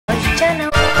don't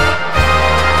know.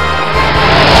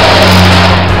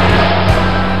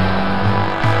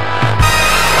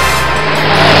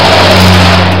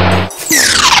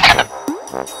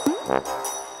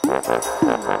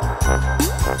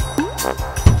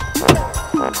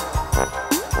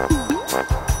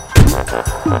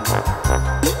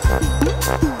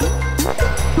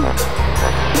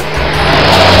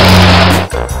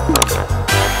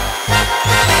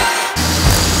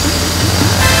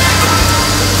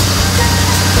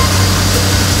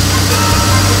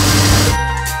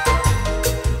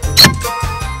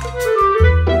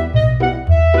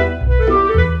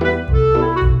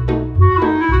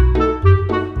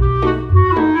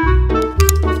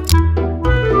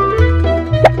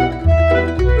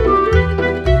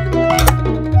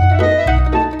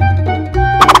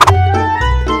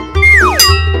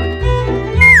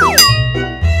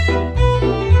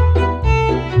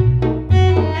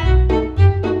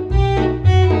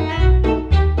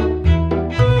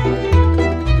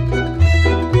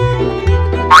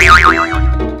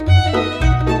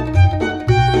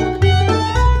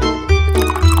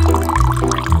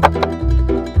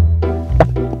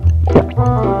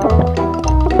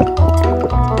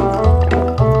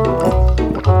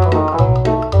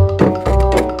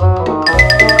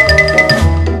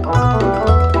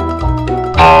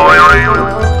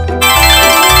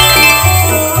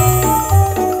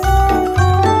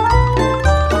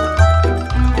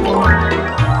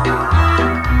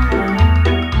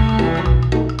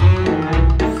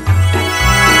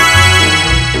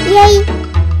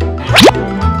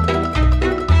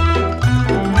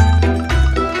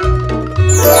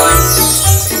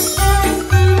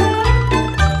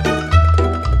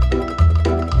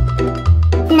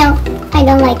 No, I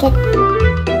don't like it.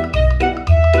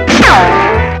 No.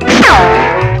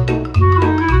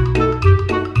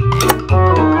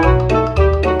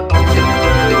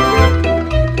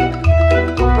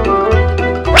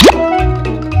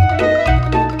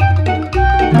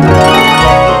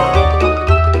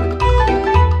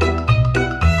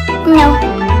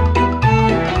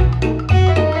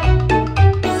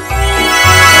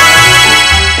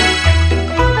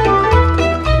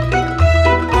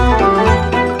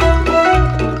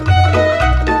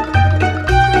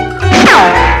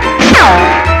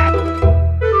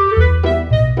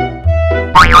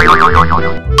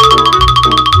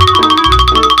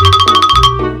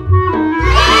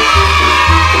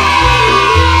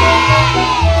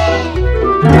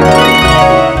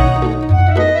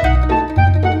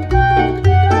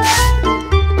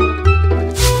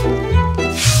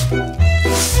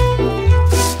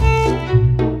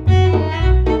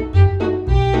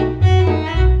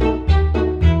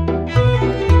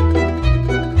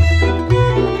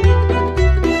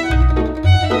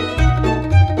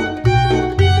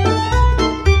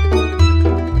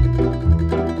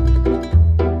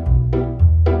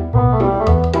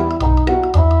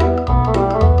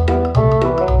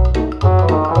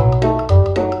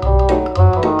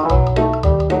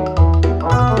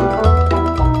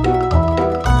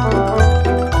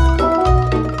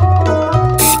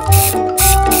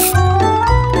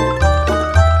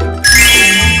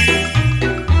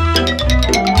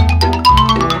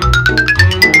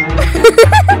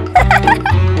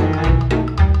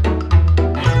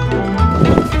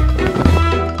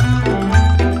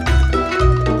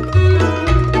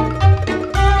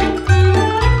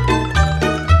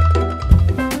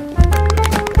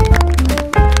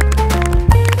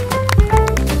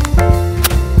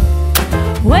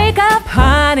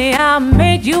 Honey, I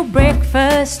made you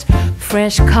breakfast,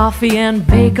 fresh coffee and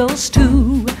bagels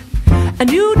too. A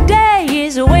new day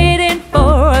is waiting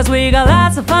for us, we got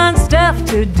lots of fun stuff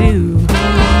to do.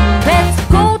 Let's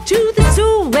go to the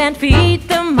zoo and feed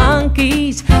the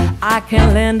monkeys, I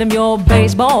can lend them your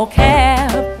baseball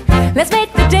cap. Let's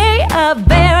make the day a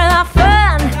barrel of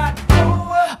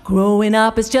fun, growing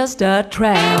up is just a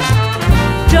trap.